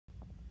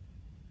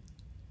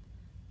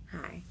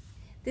Hi,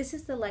 this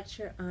is the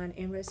lecture on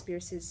Ambrose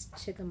Bierce's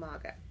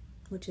Chickamauga,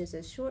 which is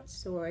a short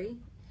story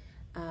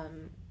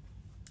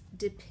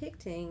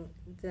depicting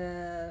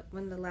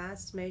one of the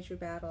last major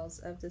battles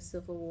of the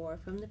Civil War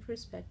from the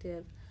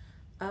perspective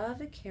of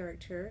a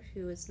character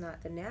who is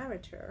not the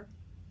narrator,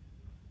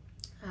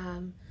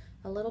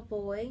 a little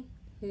boy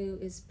who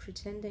is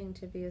pretending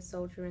to be a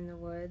soldier in the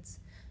woods,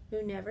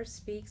 who never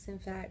speaks. In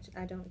fact,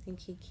 I don't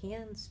think he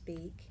can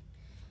speak,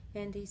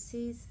 and he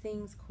sees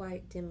things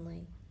quite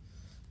dimly.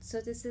 So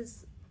this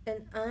is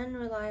an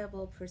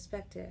unreliable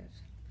perspective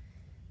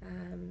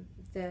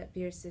that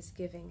Bierce is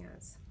giving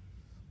us.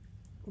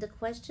 The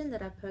question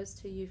that I pose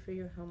to you for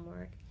your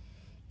homework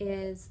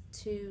is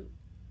to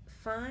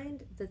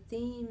find the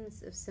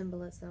themes of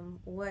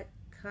symbolism, what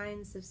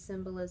kinds of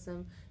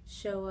symbolism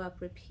show up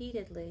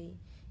repeatedly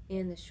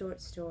in the short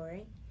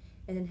story,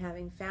 and then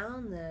having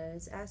found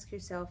those, ask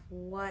yourself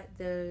what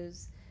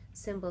those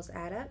symbols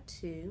add up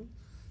to.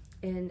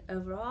 And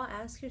overall,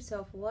 ask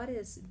yourself, what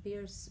is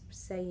Bierce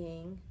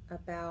saying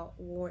about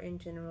war in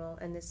general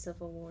and the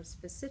Civil War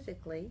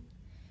specifically?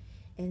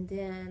 And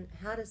then,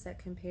 how does that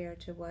compare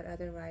to what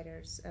other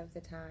writers of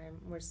the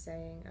time were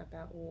saying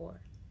about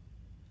war?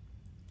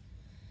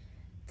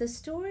 The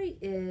story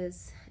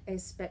is a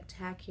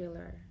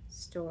spectacular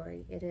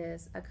story. It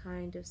is a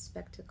kind of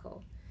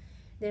spectacle.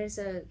 There's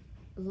a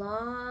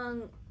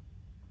long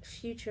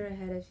future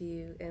ahead of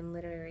you in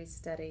literary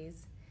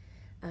studies.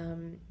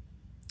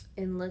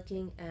 In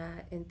looking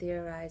at and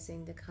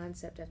theorizing the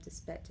concept of the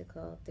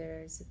spectacle,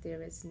 there's a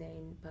theorist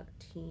named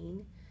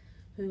Bakhtin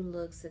who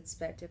looks at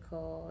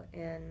spectacle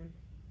in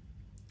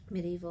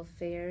medieval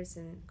fairs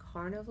and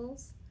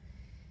carnivals.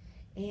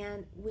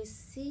 And we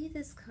see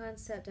this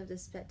concept of the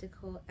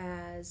spectacle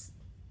as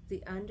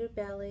the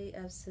underbelly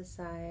of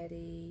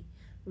society,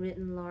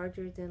 written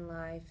larger than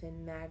life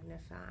and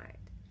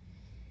magnified.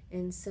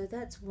 And so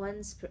that's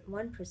one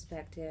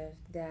perspective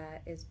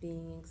that is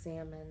being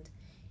examined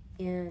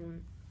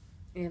in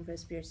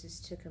Ambrose Bierce's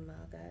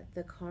Chickamauga,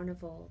 the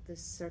carnival, the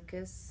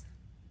circus,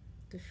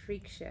 the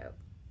freak show.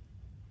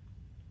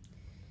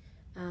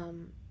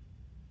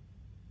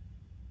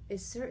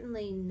 Is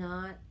certainly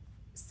not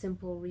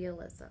simple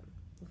realism.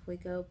 If we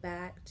go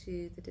back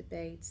to the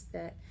debates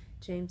that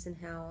James and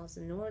Howells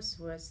and Norris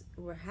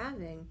were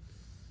having,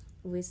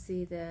 we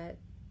see that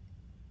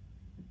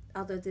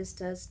although this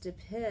does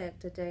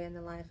depict a day in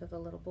the life of a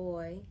little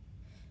boy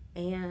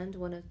and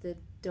one of the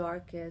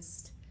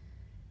darkest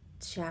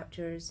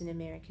chapters in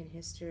American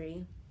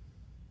history,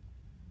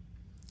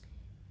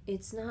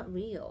 it's not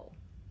real.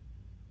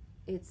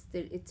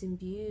 It's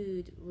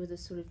imbued with a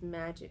sort of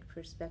magic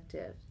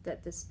perspective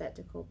that the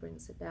spectacle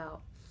brings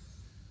about.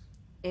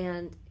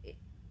 And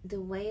the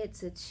way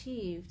it's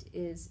achieved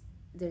is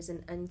there's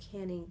an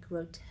uncanny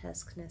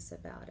grotesqueness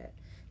about it.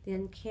 The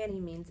uncanny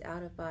means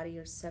out of body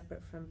or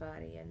separate from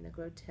body, and the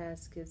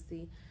grotesque is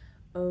the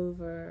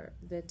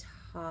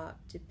over-the-top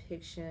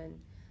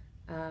depiction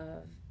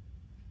of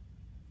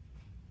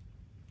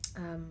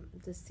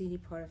the seedy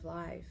part of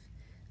life,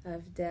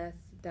 of death,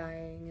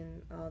 dying,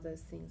 and all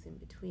those things in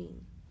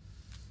between.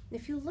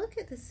 If you look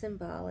at the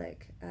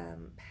symbolic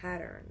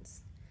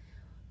patterns,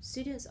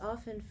 students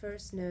often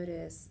first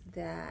notice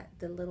that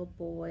the little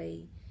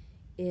boy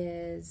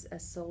is a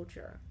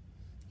soldier.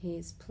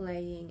 He's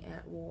playing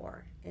at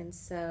war. And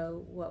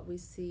so what we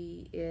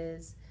see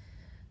is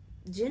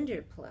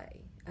gender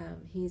play.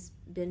 He's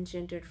been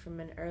gendered from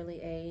an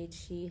early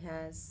age. He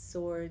has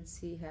swords,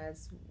 he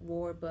has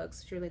war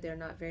books. Surely there are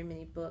not very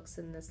many books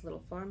in this little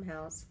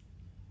farmhouse.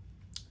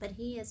 But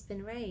he has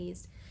been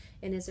raised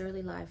in his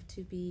early life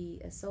to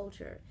be a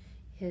soldier.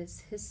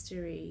 His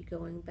history,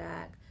 going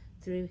back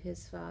through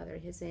his father,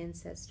 his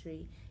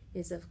ancestry,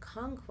 is of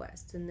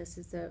conquest. And this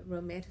is a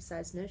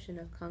romanticized notion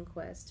of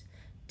conquest.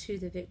 To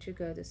the victor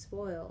go the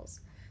spoils.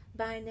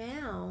 By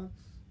now,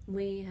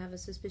 we have a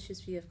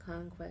suspicious view of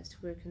conquest.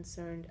 We're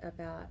concerned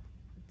about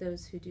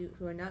those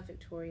who are not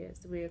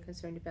victorious. We are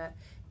concerned about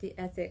the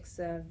ethics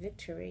of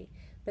victory.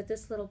 But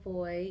this little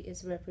boy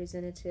is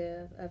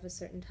representative of a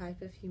certain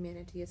type of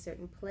humanity, a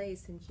certain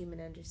place in human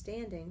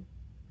understanding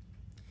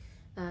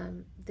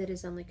that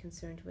is only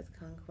concerned with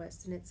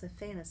conquest, and it's a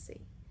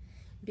fantasy.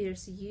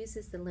 Bierce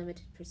uses the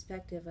limited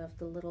perspective of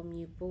the little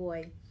mute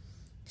boy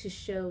to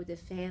show the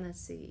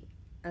fantasy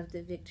of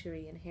the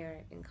victory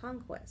inherent in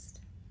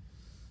conquest.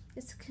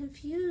 It's a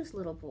confused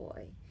little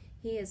boy.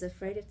 He is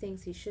afraid of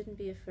things he shouldn't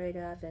be afraid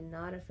of and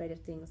not afraid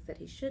of things that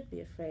he should be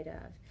afraid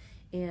of.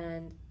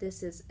 And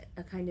this is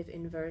a kind of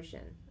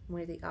inversion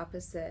where the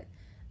opposite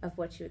of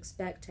what you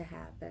expect to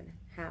happen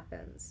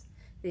happens.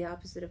 The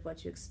opposite of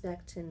what you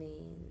expect to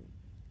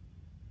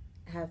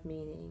have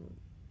meaning.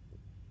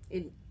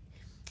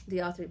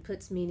 The author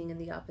puts meaning in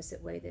the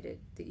opposite way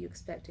that you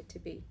expect it to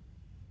be.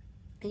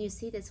 And you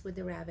see this with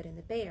the rabbit and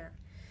the bear.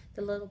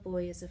 The little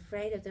boy is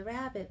afraid of the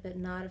rabbit but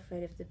not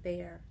afraid of the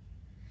bear.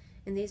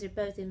 And these are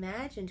both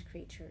imagined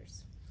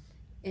creatures.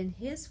 In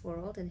his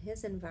world, in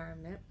his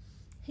environment,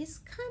 he's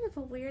kind of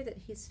aware that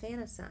he's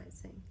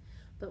fantasizing.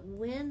 But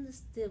when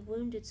the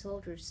wounded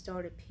soldiers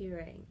start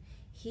appearing,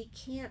 he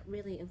can't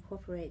really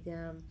incorporate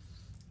them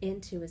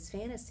into his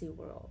fantasy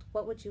world.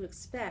 What would you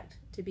expect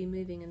to be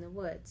moving in the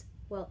woods?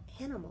 Well,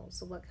 animals.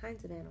 So what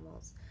kinds of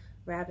animals?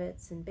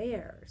 Rabbits and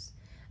bears,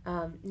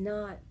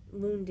 not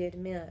wounded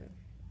men.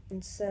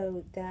 And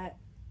so that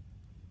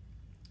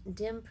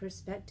dim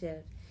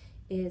perspective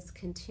is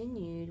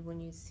continued when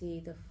you see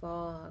the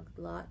fog,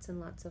 lots and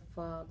lots of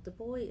fog. The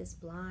boy is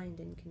blind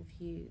and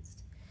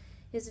confused.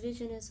 His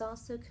vision is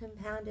also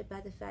compounded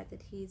by the fact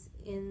that he's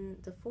in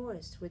the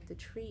forest with the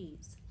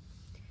trees.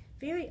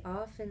 Very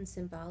often,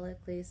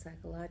 symbolically,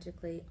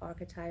 psychologically,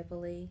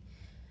 archetypally,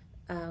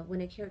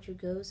 when a character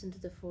goes into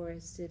the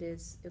forest,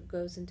 it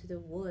goes into the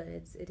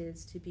woods, it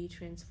is to be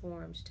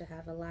transformed, to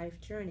have a life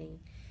journey,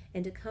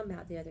 and to come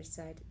out the other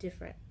side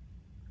different,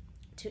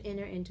 to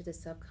enter into the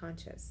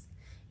subconscious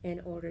in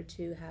order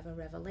to have a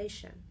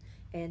revelation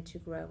and to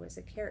grow as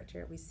a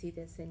character. We see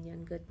this in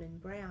young Goodman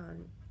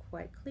Brown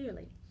quite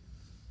clearly.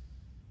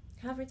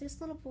 However, this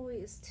little boy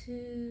is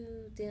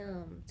too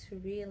dim to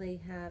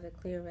really have a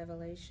clear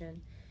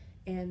revelation,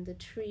 and the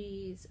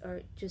trees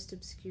are just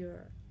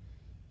obscure.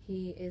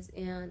 He is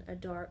in a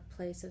dark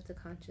place of the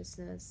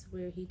consciousness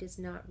where he does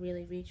not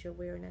really reach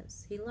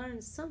awareness. He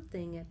learns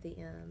something at the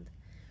end,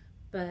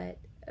 but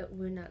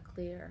we're not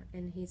clear,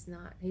 and he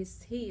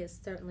is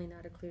certainly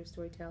not a clear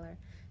storyteller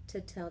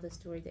to tell the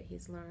story that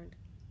he's learned.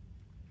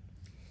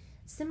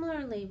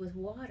 Similarly with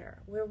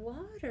water, where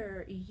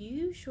water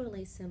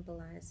usually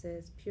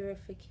symbolizes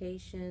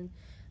purification,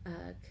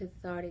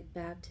 cathartic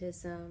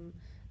baptism,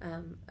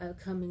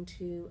 coming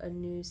to a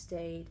new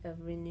state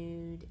of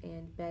renewed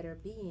and better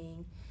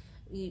being,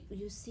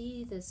 you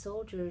see the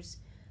soldiers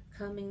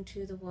coming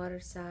to the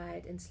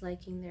waterside and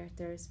slaking their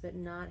thirst, but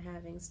not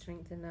having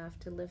strength enough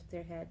to lift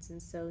their heads,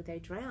 and so they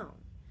drown.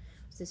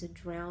 So there's a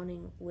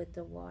drowning with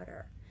the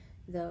water.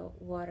 The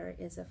water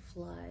is a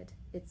flood.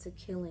 It's a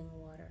killing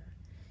water.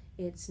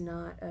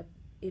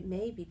 It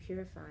may be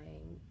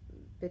purifying,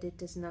 but it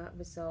does not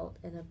result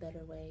in a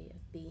better way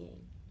of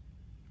being.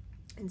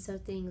 And so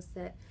things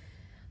that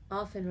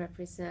often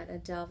represent a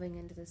delving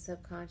into the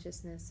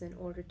subconsciousness in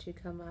order to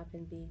come up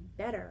and be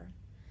better,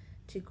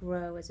 to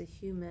grow as a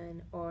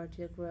human or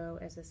to grow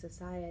as a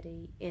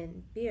society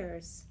in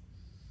Bierce,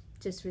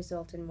 just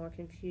result in more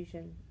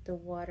confusion. The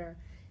water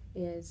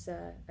is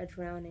a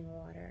drowning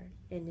water,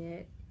 and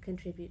it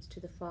contributes to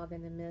the fog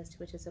and the mist,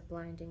 which is a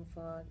blinding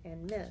fog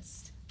and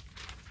mist.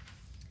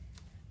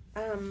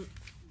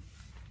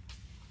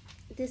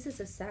 This is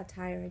a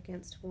satire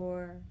against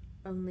war.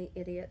 Only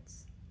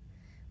idiots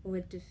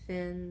would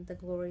defend the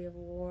glory of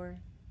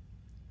war.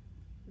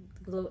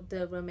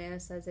 The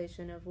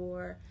romanticization of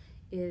war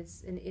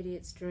is an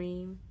idiot's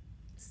dream,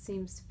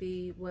 seems to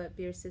be what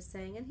Bierce is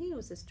saying, and he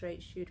was a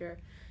straight shooter.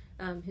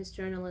 His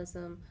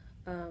journalism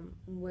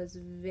was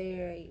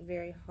very,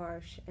 very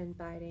harsh and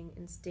biting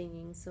and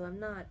stinging, so I'm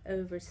not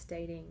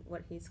overstating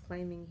what he's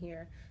claiming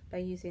here by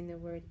using the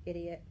word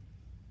idiot.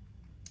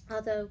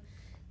 Although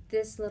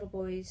this little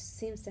boy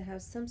seems to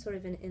have some sort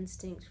of an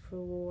instinct for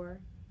war.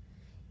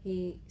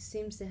 He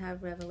seems to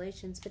have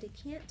revelations, but he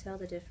can't tell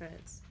the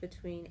difference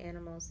between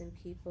animals and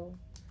people.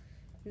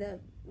 The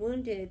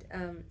wounded,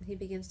 he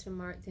begins to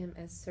mark them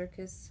as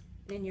circus.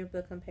 In your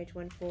book on page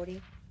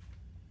 140,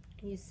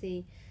 you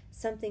see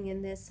something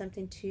in this,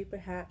 something too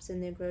perhaps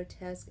in their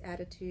grotesque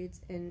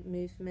attitudes and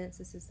movements.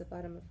 This is the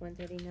bottom of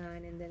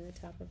 139 and then the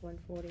top of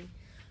 140.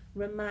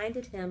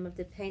 Reminded him of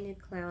the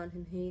painted clown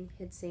whom he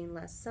had seen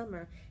last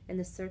summer in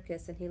the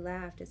circus, and he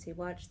laughed as he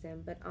watched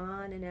them. But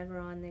on and ever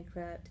on they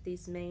crept,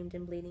 these maimed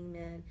and bleeding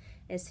men,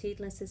 as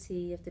heedless as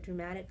he of the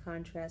dramatic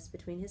contrast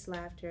between his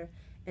laughter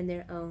and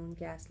their own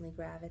ghastly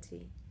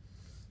gravity.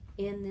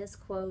 In this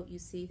quote, you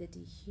see the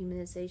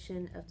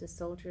dehumanization of the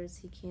soldiers.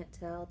 He can't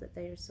tell that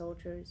they are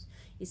soldiers.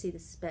 You see the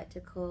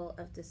spectacle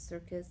of the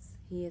circus.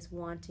 He is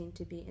wanting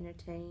to be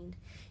entertained.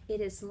 It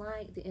is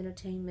like the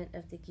entertainment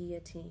of the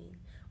guillotine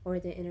or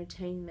the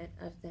entertainment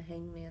of the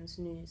hangman's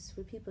noose,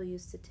 where people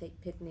used to take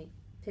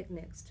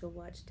picnics to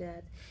watch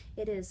death.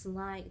 It is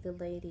like the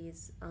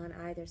ladies on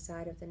either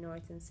side of the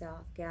north and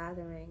south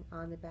gathering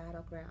on the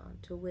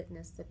battleground to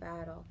witness the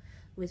battle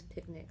with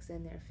picnics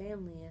and their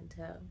family in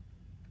tow.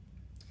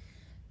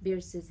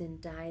 Bierce is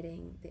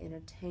indicting the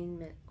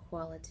entertainment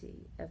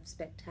quality of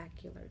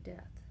spectacular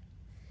death.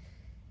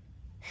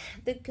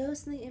 The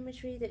ghostly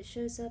imagery that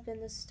shows up in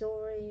the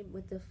story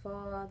with the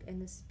fog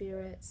and the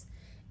spirits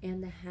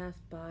and the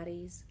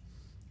half-bodies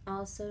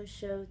also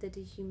show the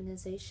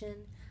dehumanization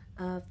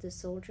of the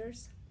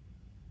soldiers.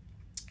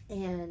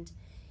 And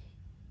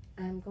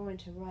I'm going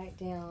to write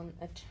down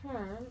a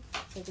term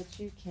so that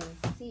you can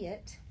see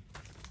it.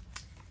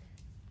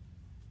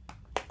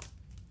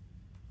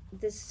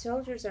 The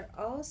soldiers are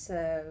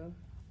also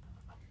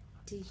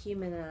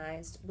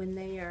dehumanized when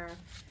they are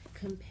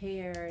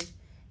compared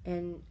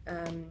and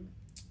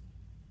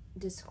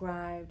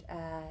described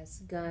as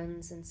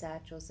guns and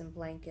satchels and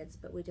blankets,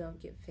 but we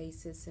don't get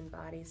faces and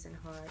bodies and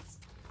hearts.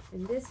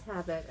 And this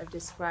habit of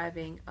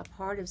describing a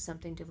part of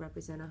something to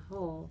represent a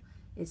whole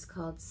is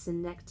called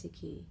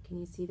synecdoche. Can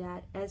you see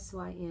that?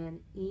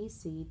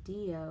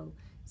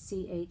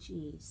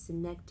 C-H-E,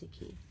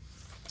 synecdoche.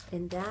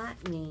 And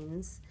that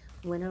means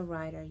when a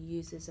writer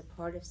uses a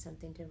part of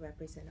something to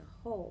represent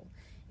a whole.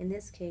 In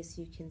this case,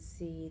 you can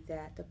see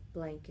that the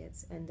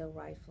blankets and the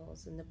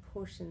rifles and the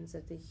portions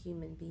of the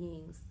human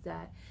beings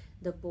that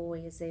the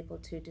boy is able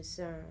to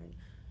discern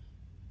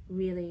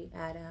really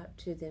add up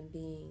to them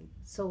being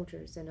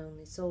soldiers and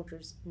only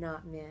soldiers,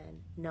 not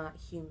men, not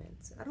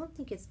humans. I don't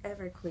think it's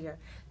ever clear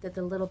that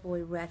the little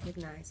boy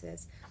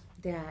recognizes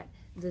that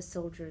the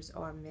soldiers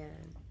are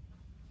men.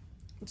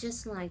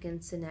 Just like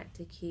in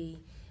synecdoche,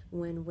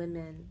 when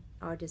women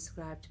are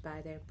described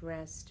by their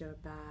breast or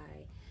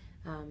by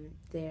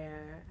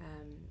their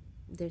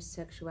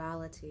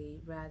sexuality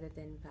rather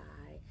than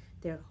by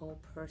their whole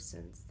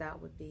persons,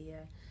 that would be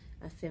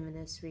a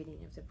feminist reading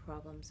of the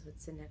problems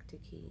with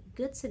synecdoche.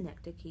 Good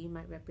synecdoche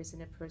might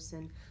represent a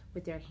person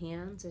with their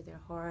hands or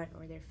their heart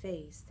or their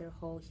face, their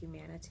whole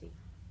humanity.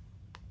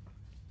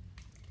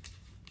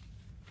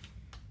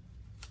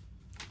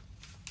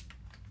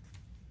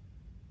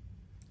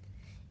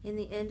 In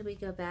the end, we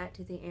go back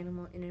to the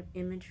animal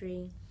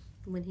imagery.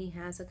 When he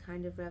has a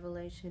kind of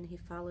revelation, he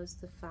follows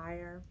the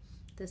fire,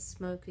 the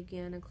smoke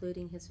again,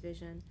 including his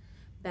vision,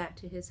 back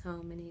to his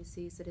home, and he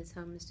sees that his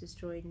home is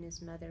destroyed and his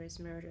mother is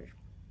murdered.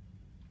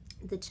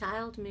 The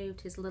child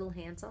moved his little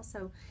hands,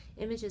 also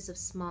images of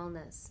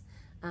smallness,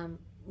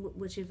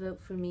 which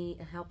evoke for me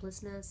a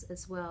helplessness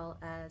as well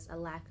as a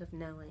lack of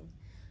knowing,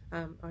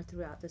 are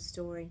throughout the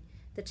story.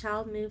 The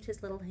child moved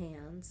his little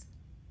hands,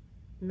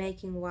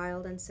 making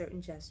wild,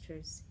 uncertain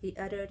gestures. He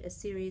uttered a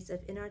series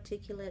of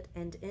inarticulate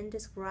and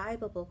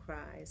indescribable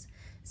cries,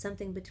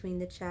 something between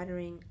the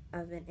chattering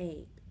of an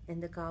ape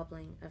and the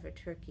gobbling of a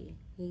turkey.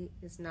 He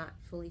is not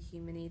fully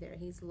human either.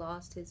 He's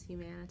lost his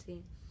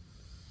humanity,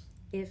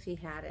 if he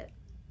had it.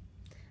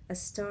 A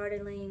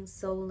startling,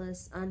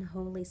 soulless,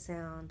 unholy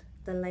sound,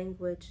 the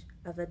language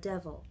of a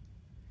devil.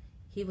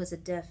 He was a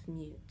deaf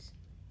mute.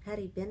 Had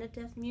he been a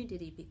deaf mute?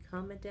 Did he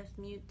become a deaf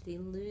mute? Did he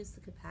lose the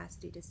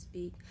capacity to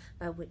speak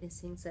by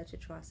witnessing such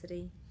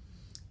atrocity?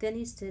 Then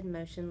he stood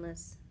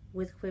motionless,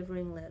 with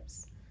quivering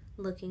lips,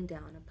 looking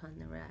down upon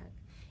the wreck.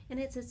 And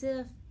it's as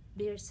if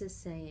Bierce is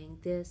saying,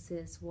 this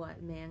is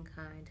what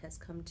mankind has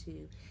come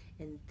to,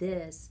 and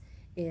this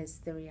is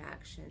the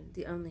reaction.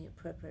 The only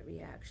appropriate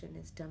reaction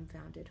is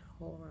dumbfounded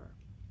horror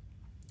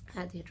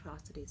at the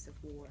atrocities of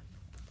war.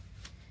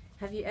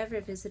 Have you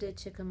ever visited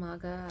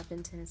Chickamauga up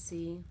in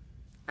Tennessee?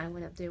 I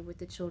went up there with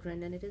the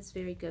children, and it is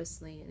very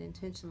ghostly, and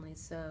intentionally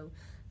so.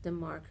 The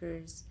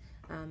markers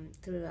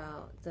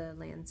throughout the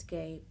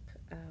landscape,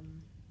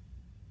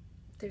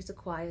 there's a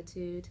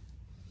quietude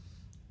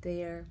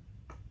there,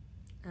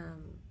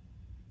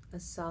 a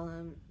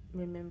solemn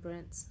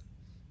remembrance,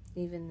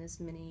 even this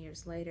many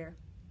years later.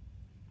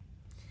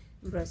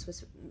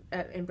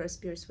 Ambrose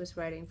Bierce was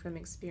writing from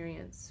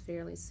experience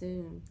fairly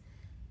soon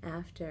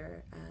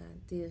after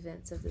the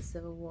events of the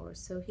Civil War,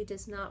 so he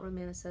does not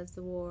romanticize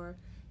the war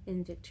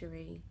in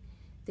victory.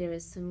 There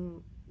is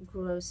some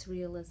gross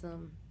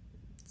realism,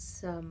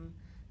 some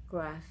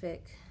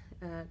graphic,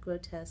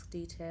 grotesque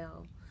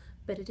detail,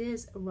 but it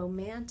is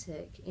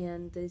romantic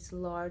in this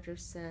larger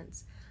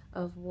sense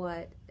of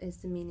what is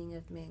the meaning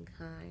of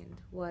mankind,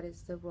 what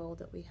is the role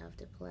that we have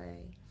to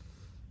play.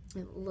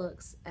 It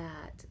looks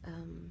at,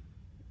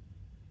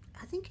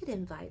 I think it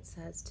invites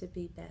us to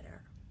be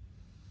better,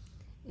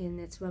 and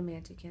it's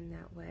romantic in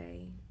that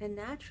way, and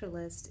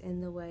naturalist in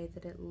the way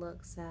that it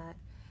looks at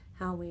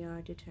how we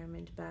are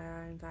determined by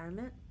our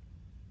environment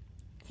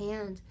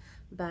and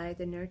by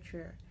the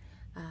nurture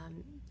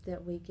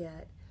that we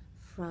get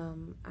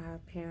from our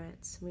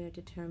parents. We are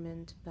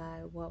determined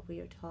by what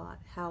we are taught,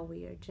 how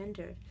we are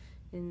gendered.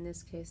 In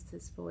this case,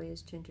 this boy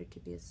is gendered to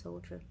be a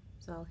soldier.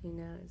 That's all he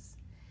knows.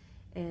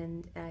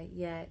 And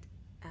yet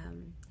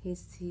he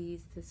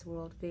sees this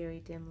world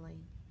very dimly.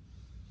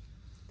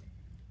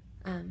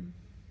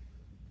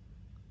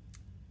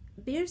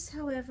 Bierce,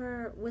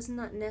 however, was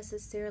not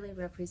necessarily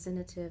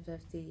representative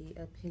of the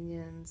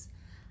opinions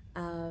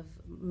of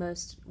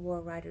most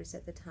war writers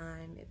at the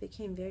time. It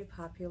became very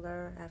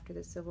popular after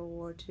the Civil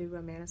War to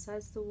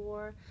romanticize the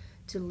war,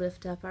 to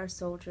lift up our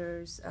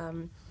soldiers.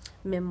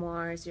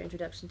 Memoirs, your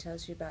introduction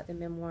tells you about the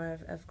memoir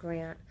of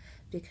Grant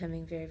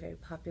becoming very, very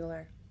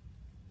popular.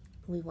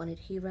 We wanted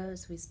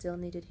heroes. We still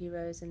needed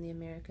heroes in the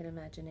American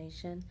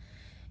imagination.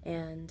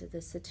 And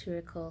the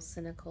satirical,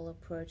 cynical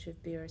approach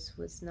of Bierce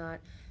was not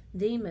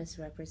the most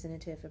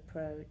representative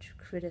approach,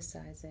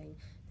 criticizing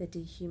the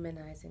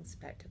dehumanizing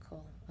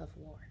spectacle of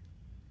war.